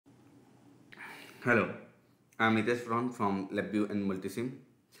Hello, I'm Nitesh from LabVIEW and Multisim.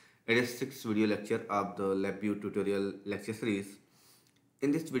 It is 6th video lecture of the LabVIEW tutorial lecture series.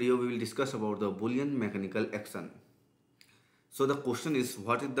 In this video, we will discuss about the Boolean mechanical action. So the question is,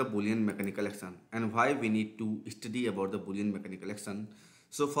 what is the Boolean mechanical action and why we need to study about the Boolean mechanical action.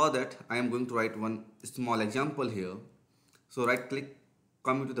 So for that, I am going to write one small example here. So right click,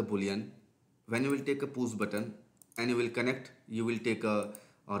 come into the Boolean. When you will take a push button and you will connect, you will take a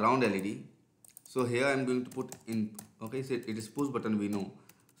round LED. So here I am going to put in, okay, so it is push button we know.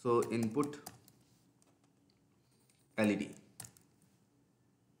 So input LED.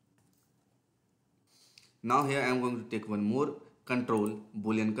 Now here I am going to take one more control,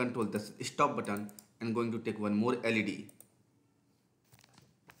 Boolean control, that's stop button, and going to take one more LED.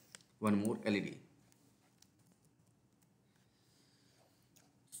 One more LED.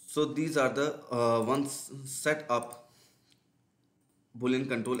 So these are the ones set up Boolean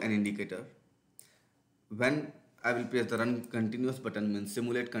control and indicator. When I will press the run continuous button, means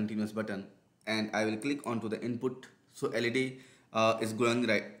simulate continuous button, and I will click onto the input. So LED is glowing,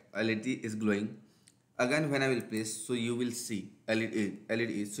 right? LED is glowing. Again when I will press, so you will see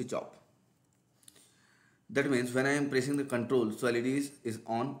LED is switch off. That means when I am pressing the control, so LED is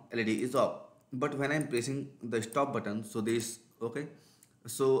on, LED is off. But when I am pressing the stop button, so this, okay,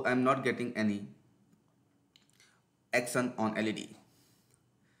 so I am not getting any action on LED.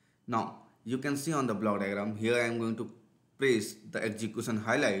 Now you can see on the block diagram here I am going to press the execution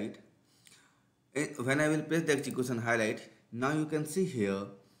highlight. When I will press the execution highlight, now you can see here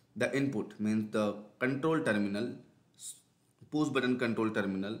the input, means the control terminal, push button control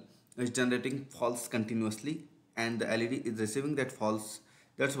terminal is generating false continuously and the LED is receiving that false.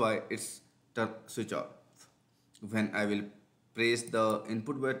 That's why it's switch off. When I will press the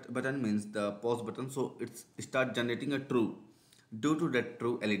input button, means the pause button, so it's start generating a true. Due to that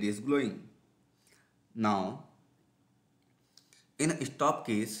true, LED is glowing. Now in a stop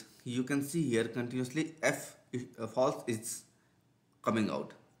case, you can see here continuously false is coming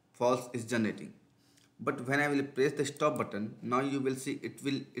out, false is generating. But when I will press the stop button, now you will see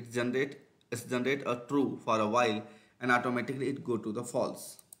it generate a true for a while and automatically it go to the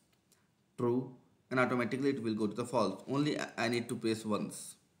false. True, and automatically it will go to the false. Only I need to press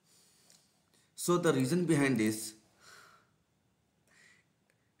once. So the reason behind this,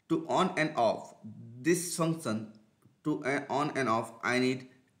 to on and off this function, to on and off I need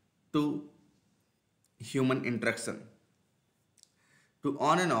two human interaction. To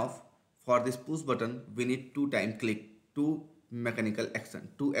on and off for this push button we need two time click, two mechanical action,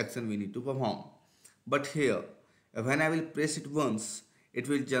 two action we need to perform. But here when I will press it once, it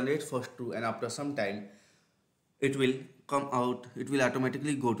will generate first true and after some time it will come out, it will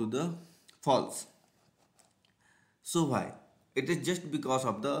automatically go to the false. So why? It is just because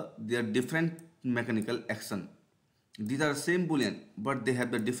of their different mechanical action. These are same Boolean but they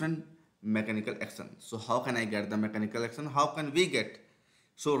have the different mechanical action. So how can I get the mechanical action? How can we get?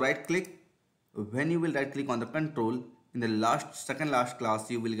 So right click, when you will right click on the control, in the second last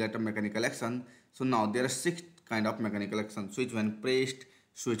class you will get a mechanical action. So now there are 6 kind of mechanical action: switch when pressed,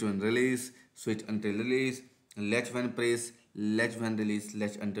 switch when release, switch until release, latch when pressed, latch when release,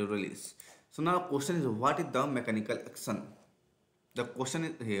 latch until release. So now question is, what is the mechanical action? The question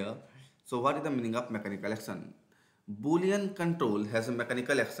is here, so what is the meaning of mechanical action? Boolean control has a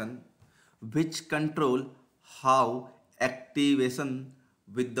mechanical action which control how activation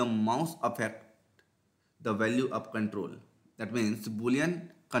with the mouse affect the value of control. That means Boolean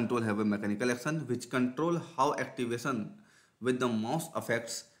control have a mechanical action which control how activation with the mouse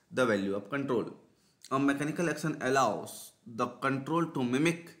affects the value of control. A mechanical action allows the control to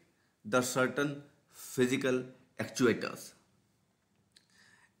mimic the certain physical actuators.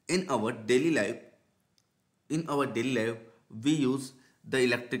 In our daily life, we use the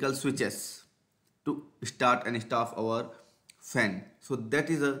electrical switches to start and stop our fan. So that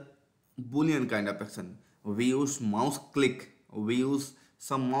is a Boolean kind of action. We use mouse click, we use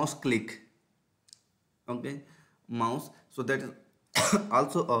some mouse click, okay, mouse. So that is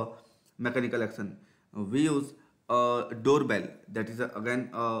also a mechanical action. We use a doorbell, that is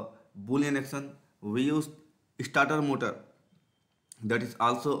again a Boolean action. We use starter motor, that is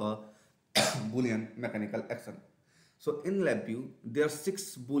also a Boolean mechanical action. So in LabVIEW there are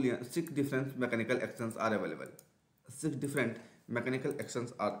 6 different mechanical actions are available. 6 different mechanical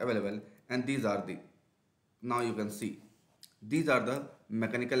actions are available, and these are the, now you can see these are the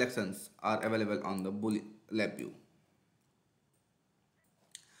mechanical actions are available on the LabVIEW.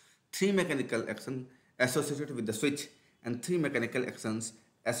 3 mechanical actions associated with the switch and 3 mechanical actions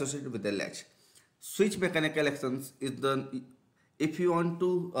associated with the latch. Switch mechanical actions if you want to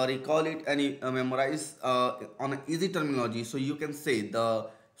recall it and memorize on an easy terminology, so you can say the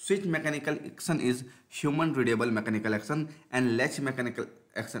switch mechanical action is human readable mechanical action and latch mechanical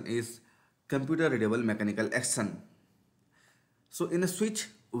action is computer readable mechanical action. So in a switch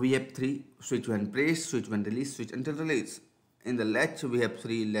we have three: switch when pressed, switch when released, switch until release. In the latch we have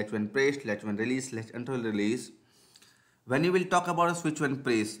three: latch when pressed, latch when released, latch until release. When you will talk about a switch when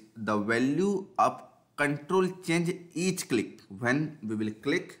pressed, the value of control change each click. When we will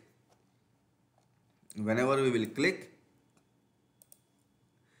click, whenever we will click,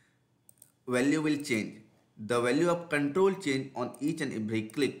 value will change. The value of control change on each and every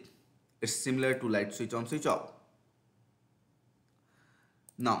click. It's similar to light switch on, switch off.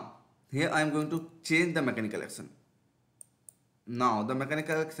 Now, here I am going to change the mechanical action. Now, the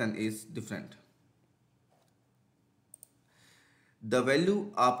mechanical action is different. The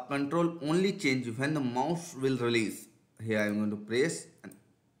value of control only change when the mouse will release. Here I am going to press and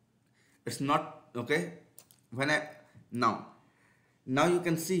it's not okay. When I now you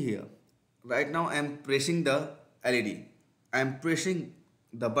can see here. Right now I am pressing the LED. I am pressing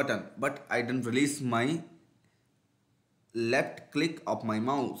the button, but I didn't release my left click of my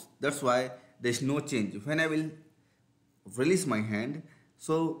mouse. That's why there is no change. When I will release my hand,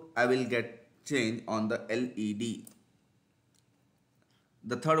 so I will get change on the LED.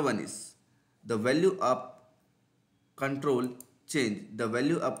 The third one is the value of control change. The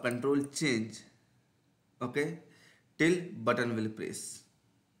value of control change, okay, till button will press.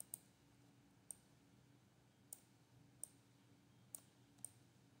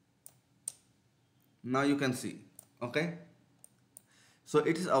 Now you can see, okay. So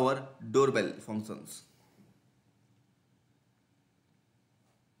it is our doorbell functions.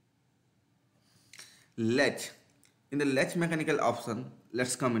 Latch. In the latch mechanical option,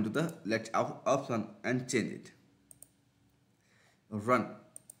 let's come into the latch option and change it. Run.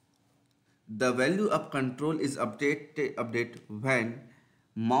 The value of control is update when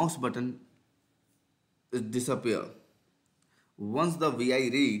mouse button disappear. Once the VI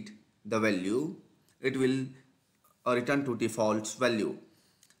read the value, it will return to default value.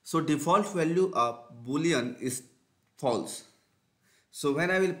 So default value of Boolean is false. So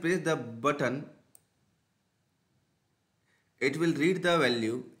when I will press the button, it will read the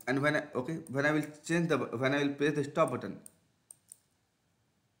value, and when I will press the stop button.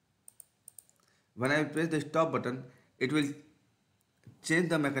 When I will press the stop button, it will change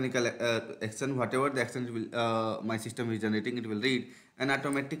the mechanical action. Whatever the action will my system is generating, it will read, and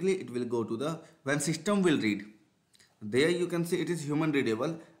automatically it will go to the when system will read. There you can see it is human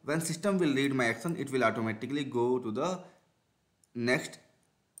readable. When system will read my action, it will automatically go to the next.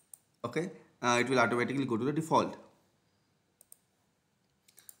 Okay, it will automatically go to the default.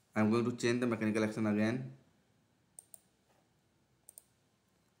 I am going to change the mechanical action again.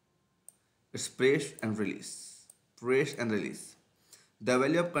 It's press and release. Press and release. The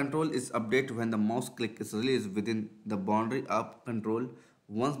value of control is updated when the mouse click is released within the boundary of control.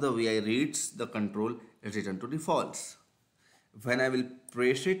 Once the VI reads the control, it returns to defaults. When I will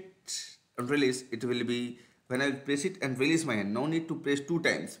press it and release, it will be when I will press it and release my hand. No need to press two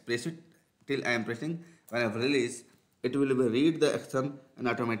times. Press it till I am pressing. When I release, it will read the action and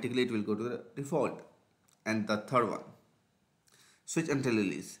automatically it will go to the default. And the third one, switch until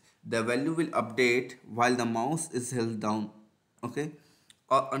release. The value will update while the mouse is held down, okay,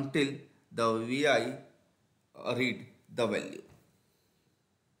 or until the VI read the value.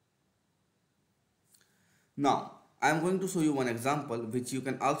 Now I am going to show you one example which you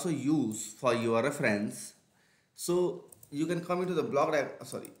can also use for your reference. So you can come into the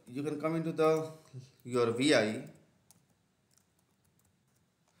you can come into the your VI,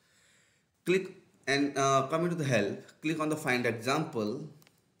 click and come into the help, click on the find example.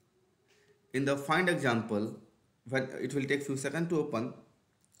 In the find example, when it will take few seconds to open.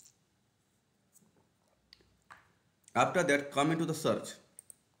 After that, come into the search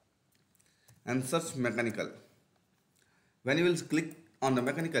and search mechanical. When you will click on the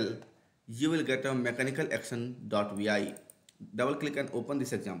mechanical, you will get a mechanical action.vi. Double click and open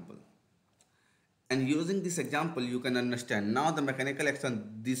this example. And using this example, you can understand now the mechanical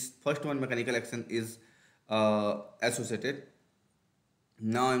action. This first one mechanical action is associated.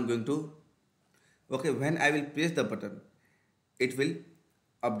 Now I'm going to when I will press the button, it will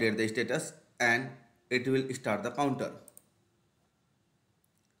update the status and it will start the counter.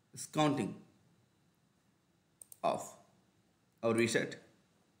 It's counting off or reset.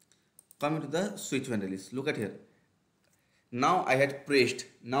 Come into the switch when release. Look at here. Now I had pressed.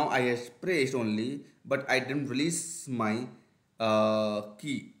 Now I had pressed only, but I didn't release my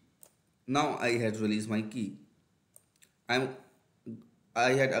key. Now I had released my key.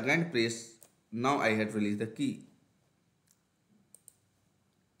 I had again pressed, now I had released the key,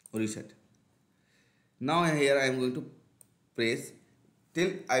 reset. Now here I am going to press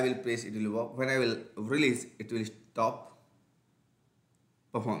till I will press it will work. When I will release it will stop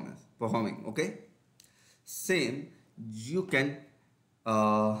performing. Okay. Same you can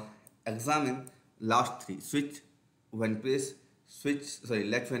examine last three switch when press, switch sorry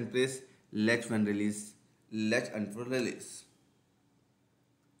latch when press, latch when release, latch until release.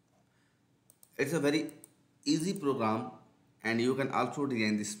 It's a very easy program and you can also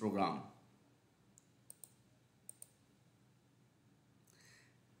design this program.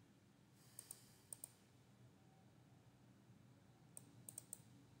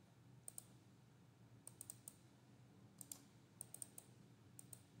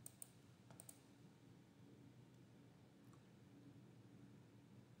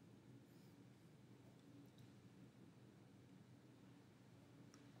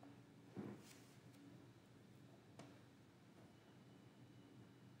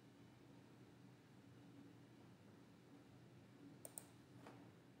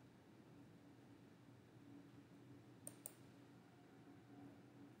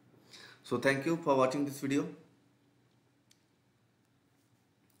 So thank you for watching this video.